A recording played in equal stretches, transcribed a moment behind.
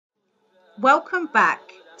Welcome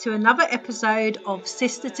back to another episode of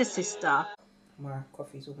Sister to Sister. My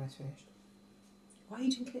coffee's almost finished. Why are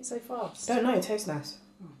you drinking it so fast? Don't know, it tastes nice.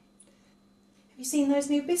 Have you seen those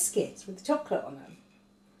new biscuits with the chocolate on them?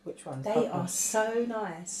 Which ones? They are so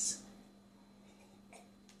nice.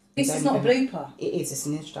 This is not a blooper. It is, it's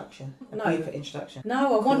an introduction. A No. blooper introduction.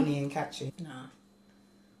 No, I want... Corny and catchy. No.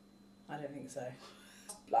 I don't think so.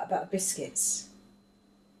 Like about the biscuits.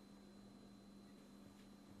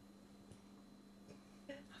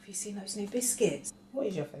 Have you seen those new biscuits? What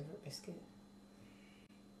is your favourite biscuit?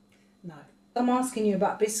 No. I'm asking you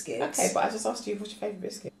about biscuits. Okay, but I just asked you what's your favourite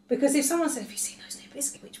biscuit. Because if someone said, have you seen those new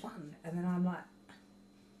biscuits? Which one? And then I'm like,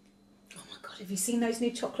 oh my God, have you seen those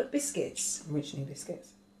new chocolate biscuits? Which new biscuits?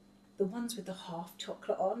 The ones with the half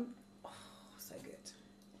chocolate on. Oh, so good.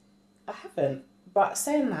 I haven't, but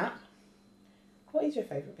saying that, what is your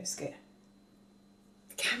favourite biscuit?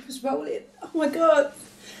 The camera's rolling. Oh my God.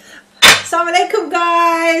 Assalamu alaikum,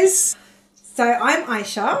 guys. So I'm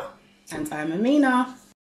Aysha. And I'm Ameenah.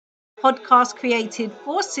 Podcast created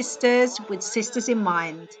for sisters with sisters in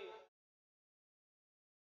mind.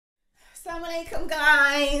 Assalamu alaikum,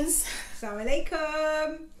 guys. Assalamu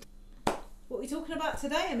alaikum. What are we talking about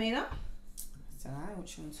today, Ameenah? I don't know,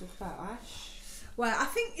 what you want to talk about, Ash? Well, I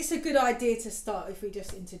think it's a good idea to start if we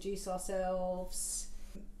just introduce ourselves.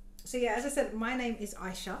 So yeah, as I said, my name is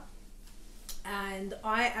Aysha and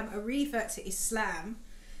I am a revert to Islam,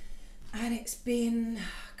 and it's been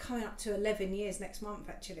coming up to 11 years next month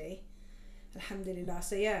actually. Alhamdulillah.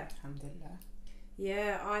 So yeah. Alhamdulillah.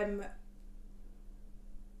 Yeah,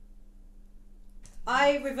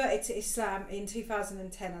 I reverted to Islam in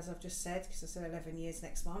 2010, as I've just said, because I said 11 years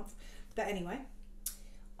next month. But anyway,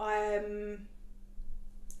 do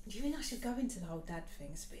you think I should go into the whole dad thing?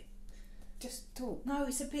 It's a bit... Just talk. No,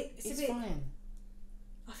 it's a bit... It's fine.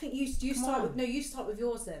 I think you start with... No, you start with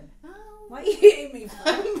yours then. Oh. Why are you hitting me? Like,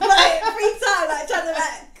 every time, like, trying to,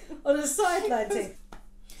 like, on a sideline thing.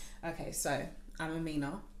 Okay, so I'm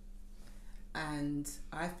Ameenah and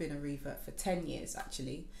I've been a revert for 10 years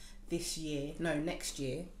actually. Next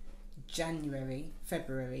year, January,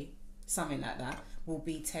 February, something like that, will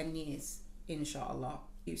be 10 years, inshallah.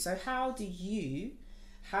 So how did you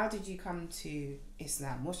come to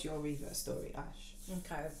Islam? What's your revert story, Ash?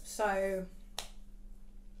 Okay, so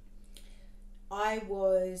I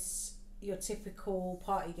was your typical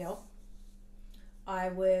party girl. I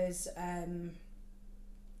was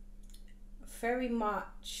very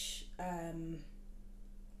much...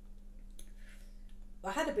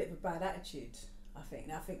 I had a bit of a bad attitude, I think.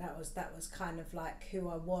 I think that was kind of like who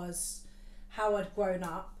I was, how I'd grown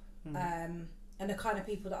up, and the kind of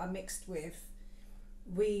people that I mixed with.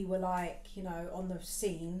 We were like, you know, on the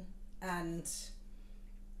scene, and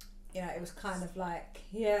you know, it was kind of like,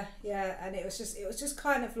 yeah, and it was just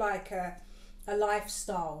kind of like a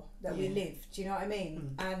lifestyle that we lived. Do you know what I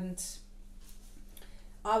mean? And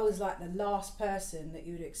I was like the last person that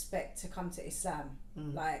you would expect to come to Islam,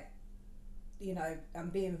 like. You know, I'm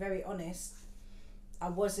being very honest, I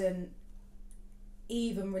wasn't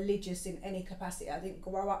even religious in any capacity. I didn't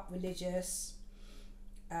grow up religious.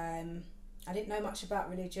 I didn't know much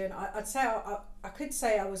about religion. I'd say I could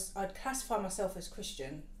say I'd classify myself as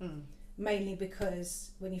Christian, mainly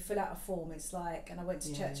because when you fill out a form, it's like, and I went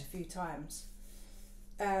to church a few times.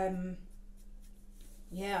 I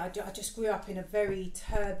just grew up in a very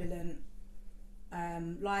turbulent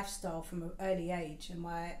lifestyle from an early age, and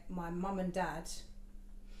my mum and dad,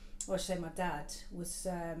 or I should say my dad, was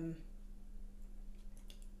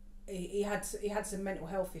he had some mental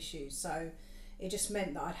health issues, so it just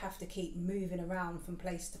meant that I'd have to keep moving around from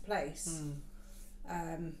place to place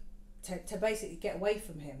to basically get away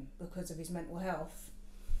from him because of his mental health.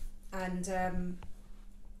 And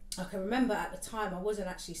I can remember at the time I wasn't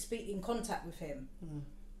actually in contact with him,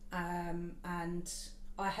 and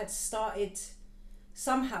I had started...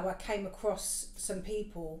 Somehow I came across some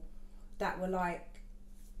people that were like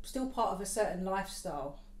still part of a certain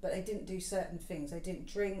lifestyle, but they didn't do certain things. They didn't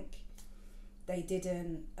drink, they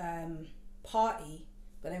didn't party,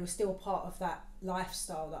 but they were still part of that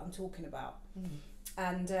lifestyle that I'm talking about.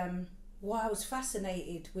 And why I was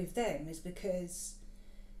fascinated with them is because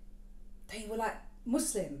they were like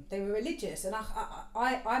Muslim, they were religious, and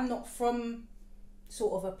I'm not from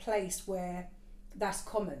sort of a place where that's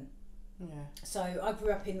common. Yeah. So I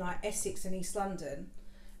grew up in like Essex and East London,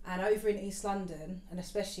 and over in East London, and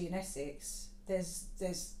especially in Essex, there's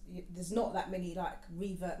not that many like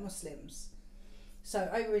revert Muslims. So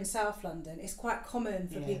over in South London, it's quite common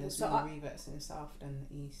for people. There's so more reverts in the South than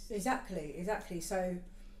the East. Exactly. So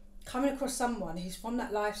coming across someone who's from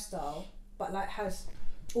that lifestyle, but like has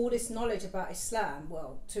all this knowledge about Islam,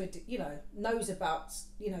 well, knows about,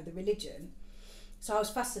 the religion. So I was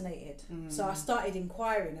fascinated. So I started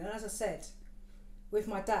inquiring, and as I said, with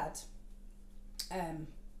my dad,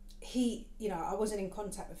 he, I wasn't in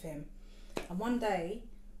contact with him. And one day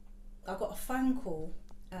I got a phone call,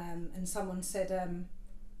 and someone said,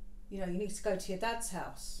 you need to go to your dad's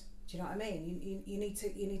house. Do you know what I mean? You need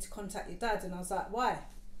to contact your dad. And I was like, why?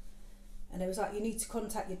 And it was like, you need to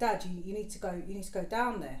contact your dad. You need to go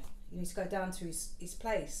down there. You need to go down to his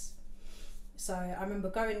place. So I remember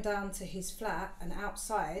going down to his flat, and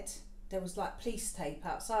outside there was like police tape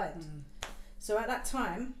outside. So at that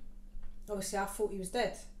time, obviously I thought he was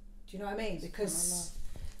dead. Do you know what I mean? Because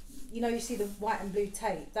you see the white and blue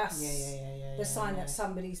tape. That's the sign that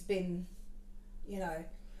somebody's been,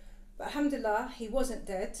 But alhamdulillah, he wasn't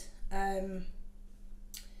dead.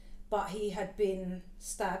 But he had been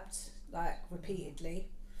stabbed like repeatedly.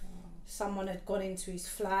 Someone had gone into his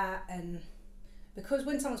flat, and because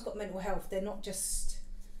when someone's got mental health, they're not just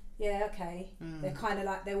they're kind of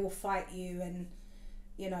like, they will fight you, and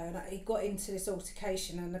and he got into this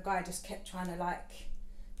altercation, and the guy just kept trying to like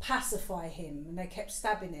pacify him, and they kept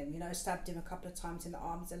stabbing him, stabbed him a couple of times in the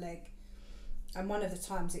arms, the leg, and one of the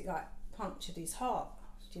times it like punctured his heart.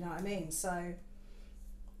 Do you know what I mean? So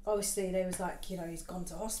obviously they was like, he's gone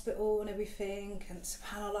to hospital and everything, and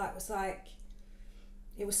subhanAllah,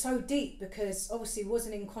 it was so deep, because obviously he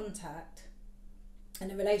wasn't in contact, and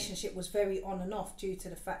the relationship was very on and off due to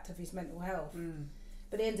the fact of his mental health.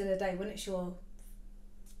 But at the end of the day, when it's your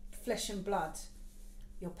flesh and blood,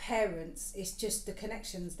 your parents, it's just the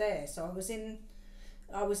connections there. So I was in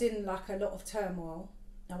like a lot of turmoil.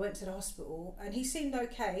 I went to the hospital, and he seemed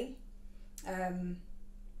okay, and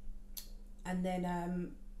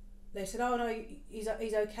then they said, oh no, he's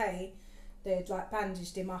okay. They'd like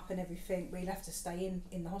bandaged him up and everything, but he'd have to stay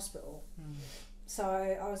in the hospital. So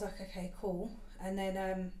I was like, okay, cool. And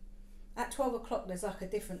then at 12 o'clock there's like a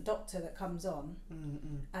different doctor that comes on,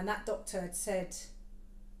 and that doctor had said,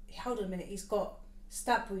 hold on a minute, he's got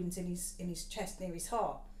stab wounds in his chest near his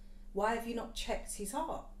heart. Why have you not checked his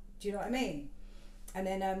heart? Do you know what I mean? And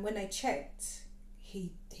then when they checked,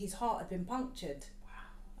 his heart had been punctured.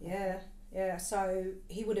 Wow. Yeah. So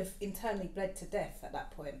he would have internally bled to death at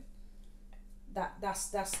that point.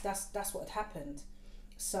 That's what had happened.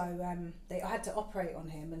 So I had to operate on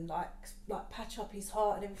him and like patch up his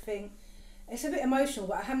heart and everything. It's a bit emotional,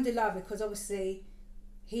 but alhamdulillah, because obviously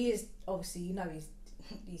he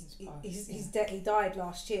died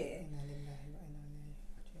last year.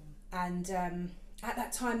 And at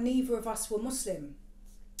that time neither of us were Muslim,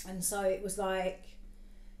 and so it was like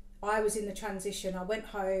I was in the transition. I went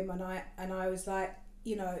home, and I was like,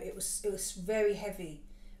 it was very heavy.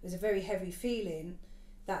 It was a very heavy feeling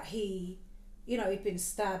that he'd been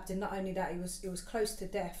stabbed, and not only that, it was close to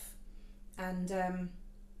death. And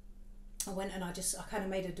I went and I kind of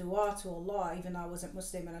made a dua to Allah, even though I wasn't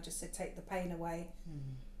Muslim, and I just said, take the pain away.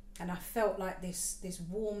 And I felt like this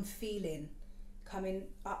warm feeling coming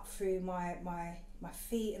up through my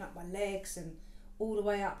feet and up my legs and all the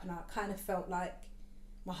way up, and I kind of felt like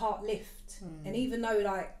my heart lift. And even though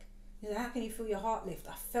how can you feel your heart lift?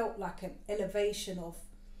 I felt like an elevation of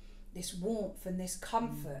this warmth and this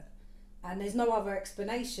comfort, and there's no other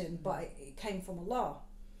explanation, but it came from Allah.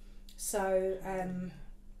 So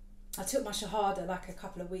I took my shahada like a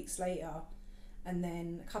couple of weeks later, and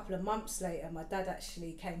then a couple of months later my dad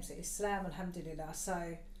actually came to Islam, alhamdulillah.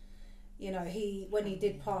 So when he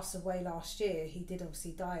did pass away last year, he did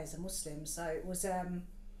obviously die as a Muslim. So it was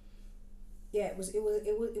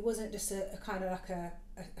it wasn't just a kind of like a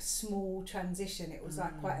small transition. It was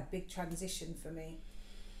like quite a big transition for me.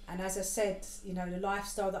 And as I said, the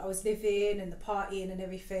lifestyle that I was living and the partying and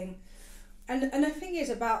everything. And the thing is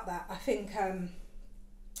about that, I think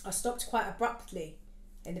I stopped quite abruptly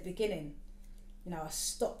in the beginning. I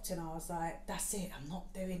stopped and I was like, that's it, I'm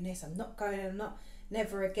not doing this, I'm not going,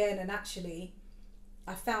 never again. And actually,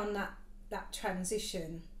 I found that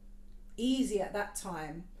transition easy at that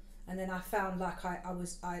time. And then I found like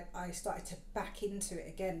I started to back into it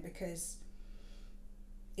again, because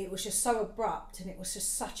it was just so abrupt, and it was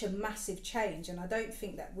just such a massive change. And I don't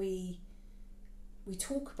think that we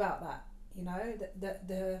talk about that,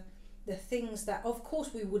 the things that, of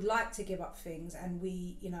course, we would like to give up things, and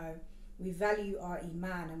we value our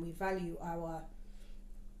iman, and we value our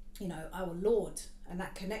Lord and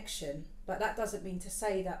that connection. But that doesn't mean to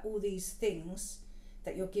say that all these things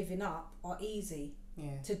that you're giving up are easy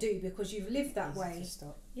to do, because you've lived that way.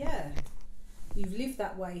 You've lived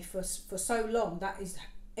that way for so long. That is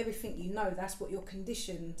everything that's what you're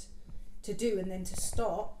conditioned to do. And then to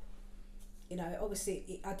stop, you know,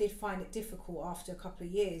 obviously I did find it difficult after a couple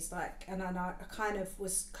of years, like, and then I kind of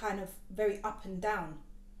was kind of very up and down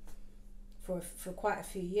for quite a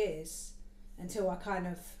few years until I kind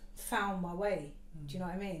of found my way. Do you know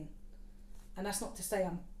what I mean? And that's not to say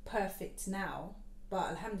I'm perfect now, but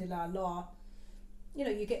alhamdulillah, Allah, you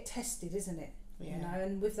know, you get tested, isn't it? Yeah. You know,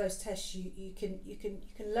 and with those tests, you can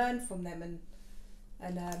learn from them,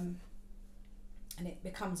 and it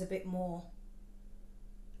becomes a bit more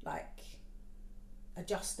like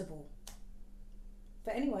adjustable.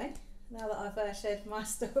 But anyway, now that I've shared my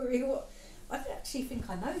story, I don't actually think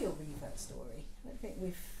I know your revert story. I don't think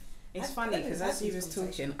we've. It's funny because as you was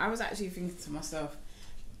talking, I was actually thinking to myself,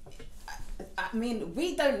 I mean,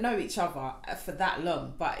 we don't know each other for that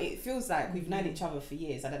long, but it feels like we've known each other for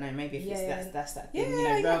years. I don't know, maybe if that's that thing, you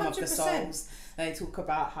know, realm of the souls. They talk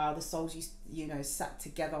about how the souls used, you know, sat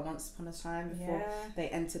together once upon a time before they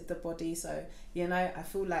entered the body. So, you know, I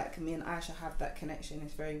feel like me and Aisha have that connection.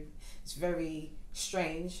 It's very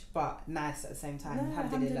strange, but nice at the same time.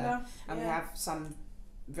 Alhamdulillah. And we have some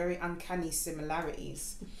very uncanny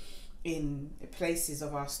similarities in places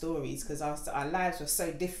of our stories, because our lives were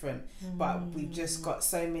so different, but we've just got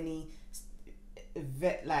so many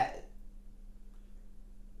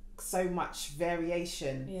so much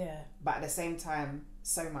variation, but at the same time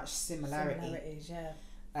so much similarities.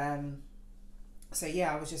 So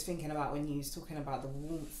yeah, I was just thinking about when you was talking about the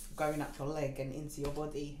warmth going up your leg and into your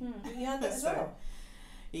body. You had that as well?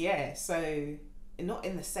 Yeah, so not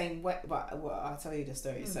in the same way, but I'll tell you the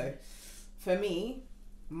story. So for me,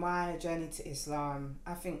 my journey to Islam,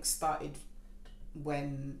 I think, started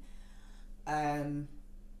when,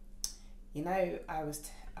 you know, I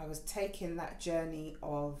was taking that journey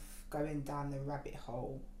of going down the rabbit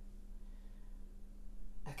hole.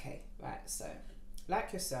 Okay, right. So,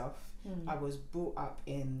 like yourself, I was brought up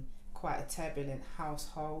in quite a turbulent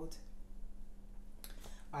household.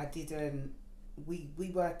 I didn't. We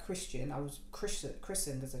were Christian. I was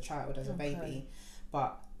christened as a child, as a baby,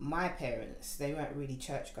 but my parents, they weren't really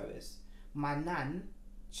churchgoers. My nan,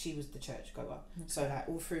 she was the churchgoer. So like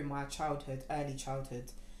all through my childhood, early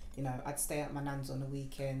childhood, you know, I'd stay at my nan's on the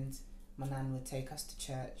weekend. My nan would take us to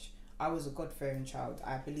church. I was a God-fearing child.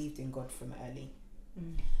 I believed in God from early.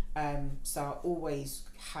 So I always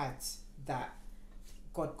had that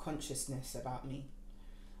God consciousness about me.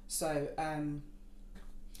 So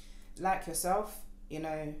like yourself, you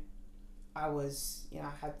know, I was, you know,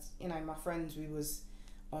 I had, you know, my friends, we was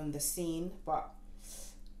on the scene, but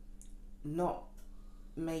not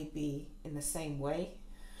maybe in the same way.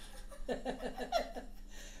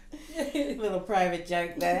 Little private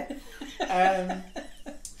joke there.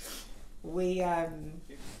 We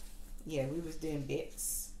was doing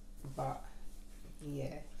bits, but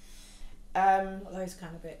not those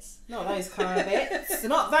kind of bits. Not those kind of bits.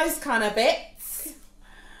 Not those kind of bits. You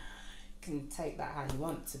can take that how you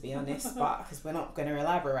want, to be honest, but because we're not going to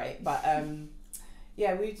elaborate. But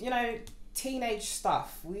yeah, we, you know, teenage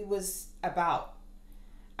stuff we was about,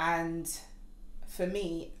 and for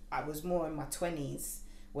me, I was more in my 20s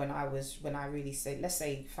when I really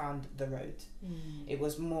found the road. It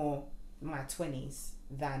was more my 20s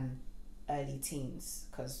than early teens,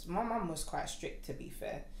 because my mum was quite strict, to be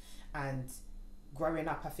fair, and growing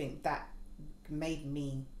up, I think that made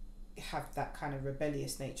me have that kind of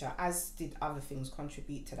rebellious nature, as did other things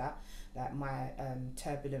contribute to that, like my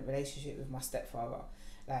turbulent relationship with my stepfather.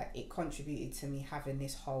 Like, it contributed to me having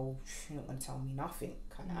this whole "you're not going to tell me nothing"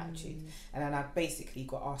 kind of attitude. And then I basically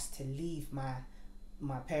got asked to leave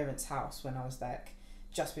my parents' house when I was like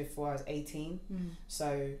just before I was 18.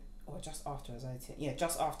 So, or just after I was 18. Yeah,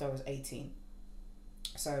 just after I was 18.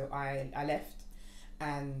 So I left,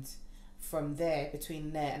 and from there,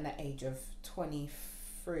 between there and the age of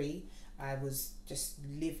 23, I was just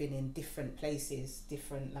living in different places,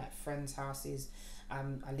 different like friends' houses.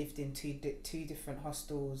 I lived in three different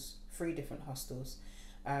hostels.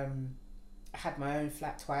 I had my own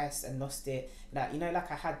flat twice and lost it. Like, you know, like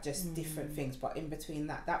I had just different things, but in between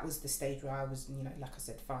that was the stage where I was, you know, like I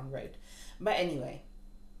said, found road. But anyway,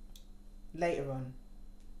 later on,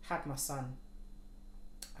 had my son,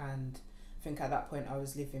 and I think at that point I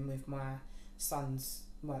was living with my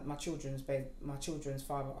children's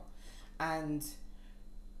father, and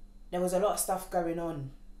there was a lot of stuff going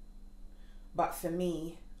on. But for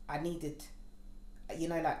me, I needed, you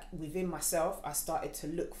know, like within myself, I started to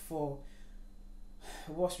look for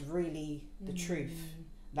what's really the truth.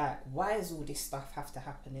 Like, why does all this stuff have to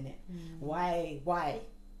happen in it? Why?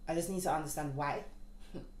 I just need to understand why.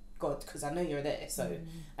 God, because I know you're there, so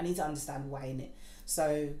I need to understand why in it.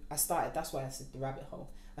 So I started, that's why I said the rabbit hole.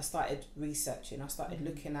 I started researching, I started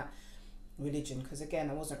looking at religion, because again,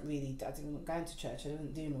 I wasn't going to church, I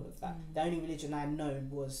wasn't doing all of that. The only religion I had known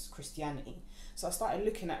was Christianity. So I started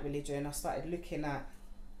looking at religion, I started looking at,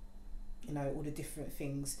 you know, all the different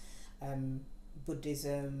things,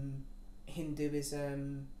 Buddhism,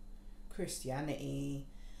 Hinduism, Christianity,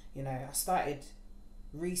 you know, I started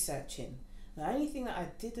researching. The only thing that I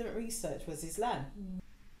didn't research was Islam.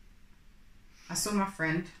 I saw my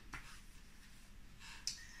friend,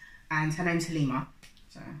 and her name's Halima.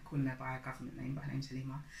 So I'm calling her by a government name, but her name's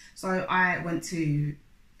Halima. So I went to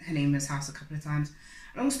Halima's house a couple of times.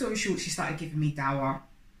 Long story short, she started giving me dawah.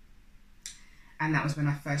 And that was when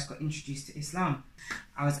I first got introduced to Islam.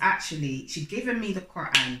 She'd given me the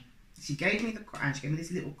Quran. She gave me the Quran, she gave me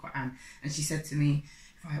this little Quran. And she said to me,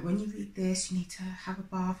 right, when you read this, you need to have a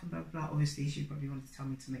bath and blah, blah, blah. Obviously, she probably wanted to tell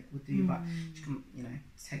me to make wudu, but she couldn't, you know,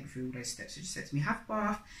 take me through all those steps. So she said to me, have a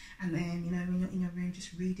bath, and then, you know, when you're in your room,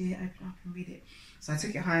 just read it, open up and read it. So I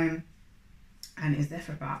took it home, and it was there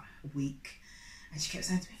for about a week. And she kept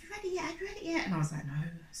saying to me, have you read it yet? Have you read it yet? And I was like, no.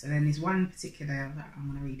 So then this one particular day, I was like, I'm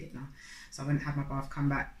going to read it now. So I went and had my bath, come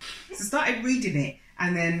back. So I started reading it,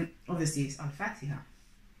 and then, obviously, it's Al-Fatiha.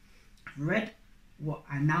 I've read what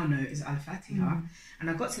I now know is Al-Fatiha, and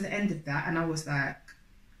I got to the end of that, and I was like,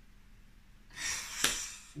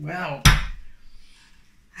 well,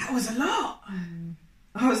 that was a lot.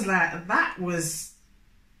 I was like, that was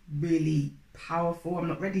really powerful. I'm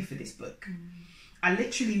not ready for this book. I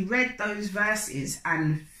literally read those verses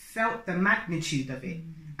and felt the magnitude of it,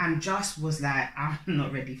 and just was like, I'm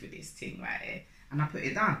not ready for this thing right here, and I put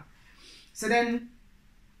it down. So then,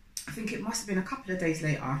 I think it must have been a couple of days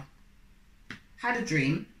later, had a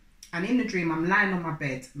dream, and in the dream I'm lying on my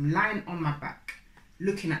bed, I'm lying on my back,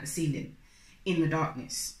 looking at the ceiling in the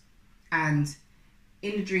darkness, and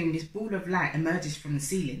in the dream this ball of light emerges from the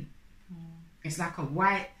ceiling. It's like a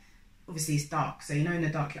white, obviously it's dark, so you know in the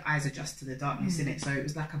dark your eyes adjust to the darkness in it, so it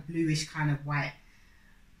was like a bluish kind of white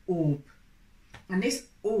orb, and this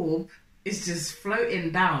orb is just floating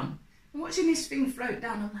down. I'm watching this thing float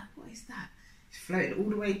down, I'm like, what is that? It floated all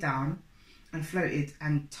the way down and floated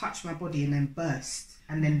and touched my body and then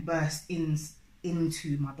burst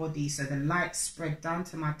into my body, so the light spread down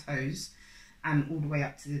to my toes and all the way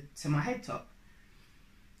up to my head top.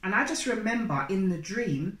 And I just remember in the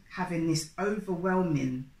dream having this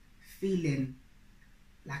overwhelming feeling,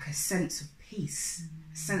 like a sense of peace,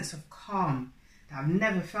 a sense of calm that I've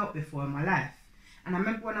never felt before in my life. And I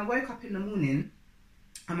remember when I woke up in the morning,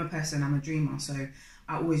 I'm a dreamer, so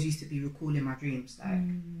I always used to be recalling my dreams, like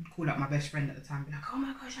call up my best friend at the time, be like, oh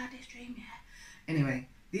my gosh, I had this dream, yeah. Anyway,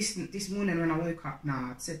 this morning when I woke up now,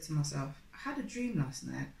 I'd said to myself, I had a dream last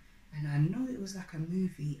night, and I know it was like a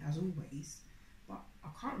movie as always, but I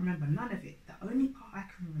can't remember none of it. The only part I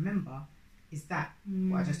can remember is that,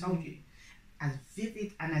 what I just told you, as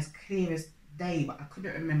vivid and as clear as day, but I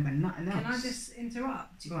couldn't remember nothing else. Can I just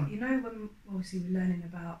interrupt? Go on. You know, when obviously we're learning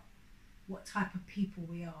about what type of people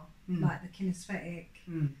we are, like the kinesthetic,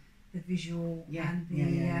 the visual, and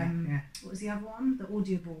the what was the other one? The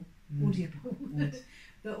audible.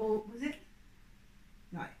 The all was it?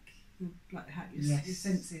 Like how your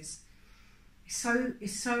senses. It's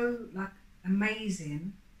so like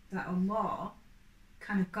amazing that Allah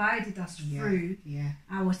kind of guided us through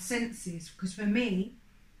our senses. Because for me,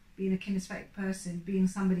 being a kinesthetic person, being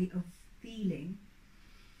somebody of feeling,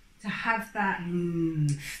 to have that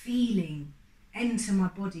feeling enter my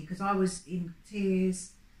body, because I was in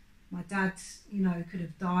tears. My dad, you know, could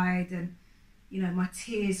have died, and you know, my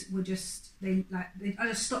tears were just I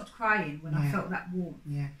just stopped crying when I felt that warmth.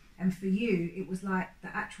 And for you, it was like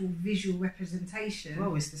the actual visual representation.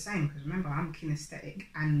 Well, it's the same, because remember, I'm kinesthetic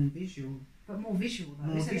and visual. But more visual though,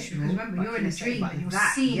 more isn't visual, it? Because remember, you're in a dream and you're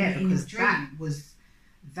seeing it in your dream.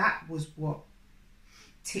 That was what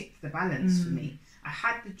tipped the balance for me. I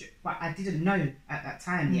had but I didn't know at that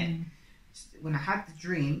time yet. When I had the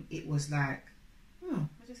dream, it was like, oh,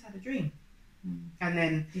 I just had a dream. And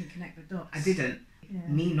then Didn't connect the dots. I didn't.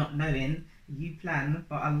 Me not knowing, you plan,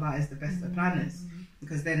 but Allah is the best of planners.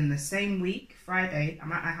 Because then the same week, Friday,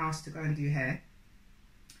 I'm at her house to go and do hair,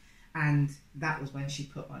 and that was when she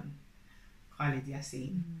put on Khalid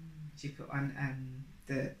Yasin. She put on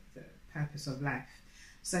the Purpose of Life.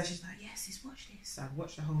 So she's like, yes, sis, watch this. So I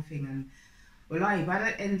watched the whole thing, and wallahi, by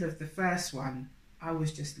the end of the first one, I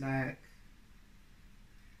was just like,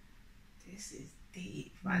 this is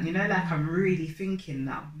deep, man. You know, like I'm really thinking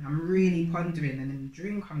now. I'm really pondering, and then the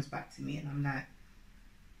dream comes back to me, and I'm like,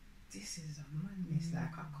 this is a madness.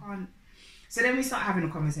 Like, I can't. So then we start having a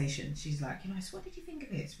conversation. She's like, you know, so what did you think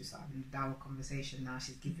of it? So we start having a dawah conversation now.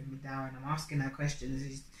 She's giving me dawah, and I'm asking her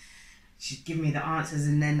questions. she'd give me the answers,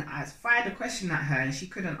 and then I fired a question at her and she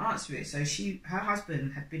couldn't answer it. So her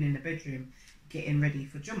husband had been in the bedroom getting ready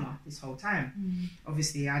for Jummah this whole time.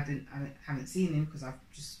 Obviously I haven't seen him because I've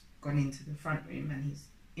just gone into the front room and he's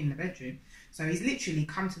in the bedroom. So he's literally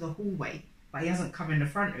come to the hallway, but he hasn't come in the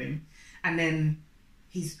front room. And then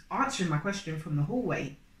he's answering my question from the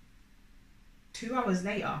hallway. 2 hours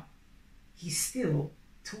later, he's still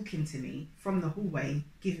talking to me from the hallway,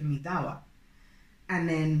 giving me dawah. And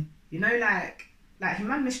then, you know, like he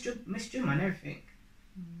man missed Jummah and everything.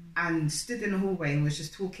 And stood in the hallway and was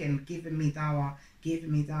just talking, giving me dawah,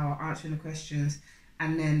 answering the questions.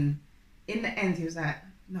 And then in the end, he was like,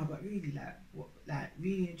 no, but really,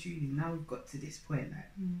 really and truly, now we've got to this point,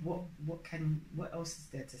 what else is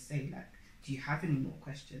there to say? Like, do you have any more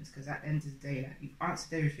questions? Because at the end of the day, like, you've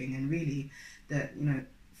answered everything, and really, that, you know,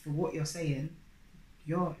 for what you're saying,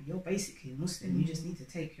 you're basically a Muslim. You just need to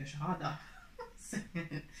take your shahada. So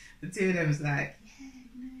the two of them was like, yeah,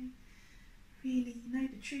 you know, really, you know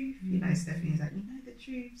the truth. You know, Stephanie's like, you know the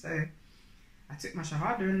truth. So I took my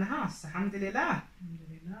shahada in the house. Alhamdulillah.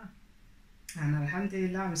 Alhamdulillah. And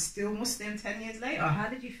alhamdulillah, I'm still Muslim 10 years later. How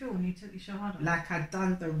did you feel when you took your shahada? Like I'd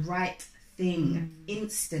done the right thing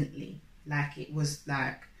instantly. Like it was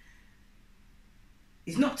like,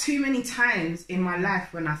 it's not too many times in my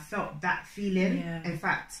life when I felt that feeling. Yeah. In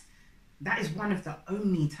fact, that is one of the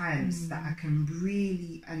only times that I can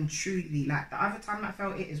really and truly, like, the other time I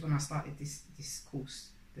felt it is when I started this course,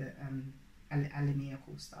 the Alimiyah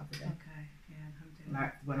course the other day. Okay, yeah, alhamdulillah.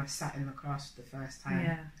 Like when I sat in the class the first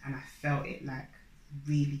time, and I felt it like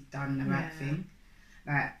really done the right thing.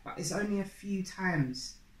 Like, but it's only a few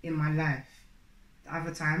times in my life. The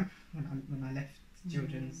other time when I left the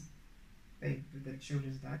children's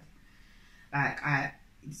dad, like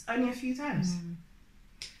it's only a few times.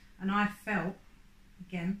 And I felt,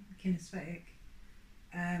 again, kinesthetic,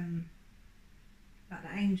 like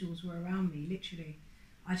the angels were around me, literally.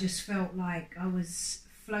 I just felt like I was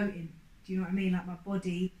floating. Do you know what I mean? Like my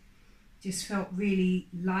body just felt really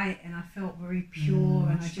light, and I felt very pure,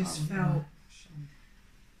 and I just felt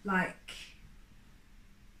like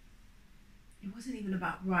it wasn't even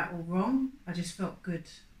about right or wrong. I just felt good.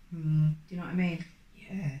 Do you know what I mean?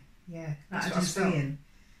 Yeah. That's what I was saying.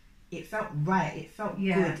 It felt right. It felt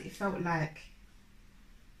good. It felt like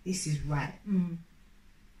this is right.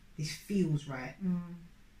 This feels right.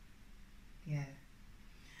 Yeah.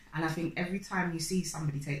 And I think every time you see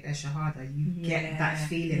somebody take their shahada, you get that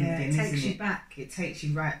feeling again, isn't it? It takes you back. It takes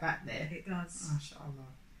you right back there. It does.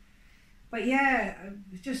 MashaAllah. But yeah, I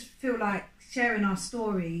just feel like sharing our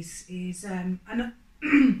stories is, and I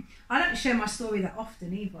don't share my story that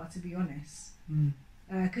often either, to be honest,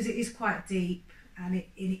 because it is quite deep, and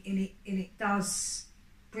it does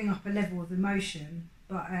bring up a level of emotion.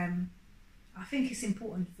 But I think it's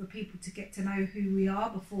important for people to get to know who we are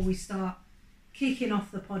before we start kicking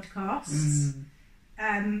off the podcasts.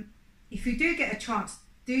 If you do get a chance,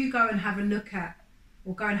 do go and have a look at,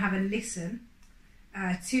 or go and have a listen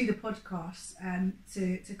to the podcast,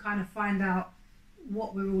 to kind of find out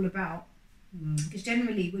what we're all about. Because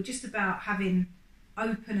generally we're just about having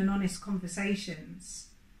open and honest conversations,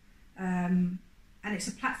 and it's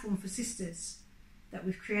a platform for sisters that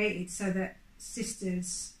we've created so that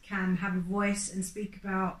sisters can have a voice and speak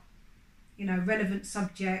about, you know, relevant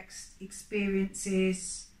subjects,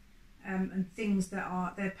 experiences, and things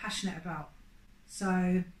that they're passionate about.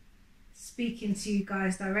 So speaking to you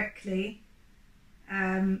guys directly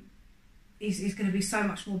is going to be so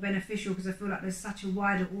much more beneficial, because I feel like there's such a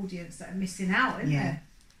wider audience that are missing out, isn't there?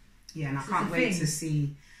 Yeah, and I can't wait to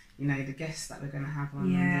see, you know, the guests that we're going to have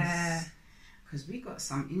on this, because we got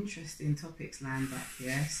some interesting topics lined up.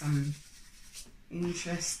 Yeah, some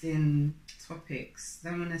interesting topics.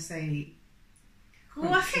 Don't want to say.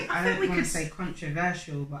 Well, I don't want to say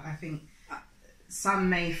controversial, but I think some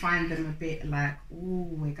may find them a bit like, oh,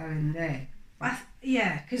 we're going there.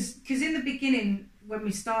 Because in the beginning, when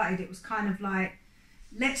we started, it was kind of like,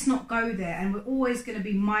 let's not go there, and we're always going to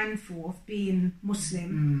be mindful of being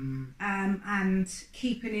Muslim, and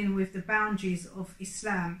keeping in with the boundaries of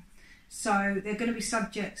Islam. So there are going to be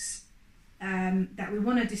subjects that we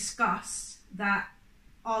want to discuss that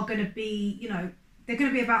are going to be, you know, they're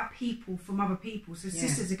going to be about people from other people. So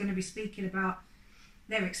sisters are going to be speaking about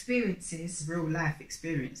their experiences, real life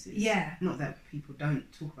experiences. Yeah. Not that people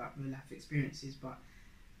don't talk about real life experiences, but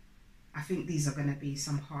I think these are going to be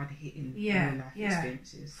some hard hitting real life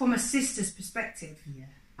experiences from a sister's perspective. Yeah,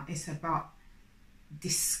 it's about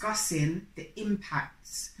discussing the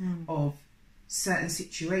impacts of certain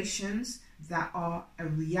situations that are a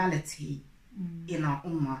reality in our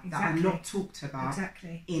ummah, that are not talked about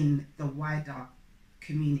in the wider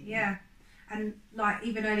community. and like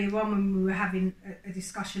even earlier on when we were having a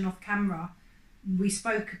discussion off camera, we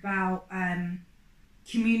spoke about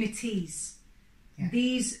communities. Yeah.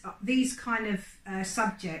 These kind of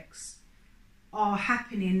subjects are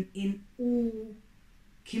happening in all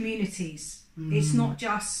communities. It's not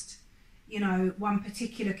just, you know, one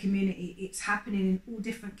particular community. It's happening in all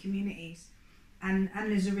different communities, and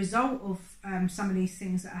as a result of some of these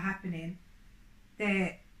things that are happening,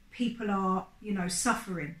 people are, you know,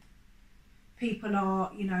 suffering. People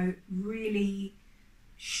are, you know, really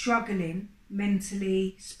struggling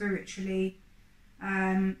mentally, spiritually,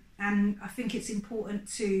 and I think it's important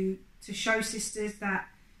to show sisters that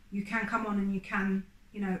you can come on and you can,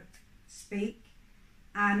 you know, speak,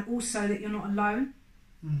 and also that you're not alone,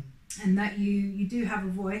 and that you do have a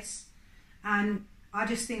voice. And I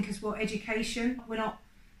just think as well, education, we're not,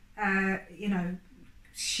 you know,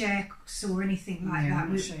 sheikhs or anything like that.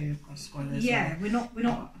 We're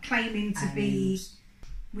not claiming to be.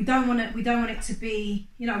 We don't want it to be.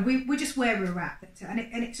 You know, we're just where we're at,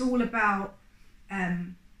 and it's all about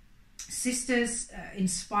sisters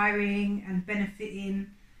inspiring and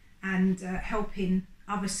benefiting and helping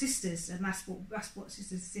other sisters, and that's what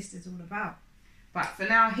sisters all about. But for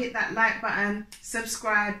now, hit that like button,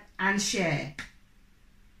 subscribe, and share.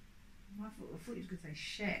 I thought you was going to say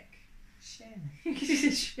sheik.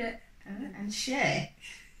 Share. And share.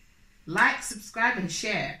 Like, subscribe, and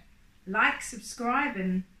share. Like, subscribe,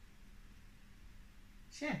 and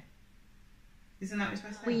share. Isn't that what you're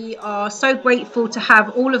supposed to say? We are so grateful to have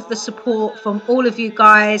all of the support from all of you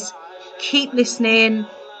guys. Keep listening,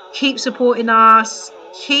 keep supporting us,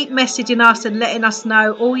 keep messaging us and letting us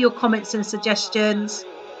know all your comments and suggestions.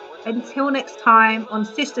 Until next time on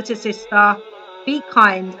Sister to Sister, be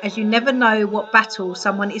kind, as you never know what battle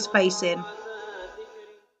someone is facing.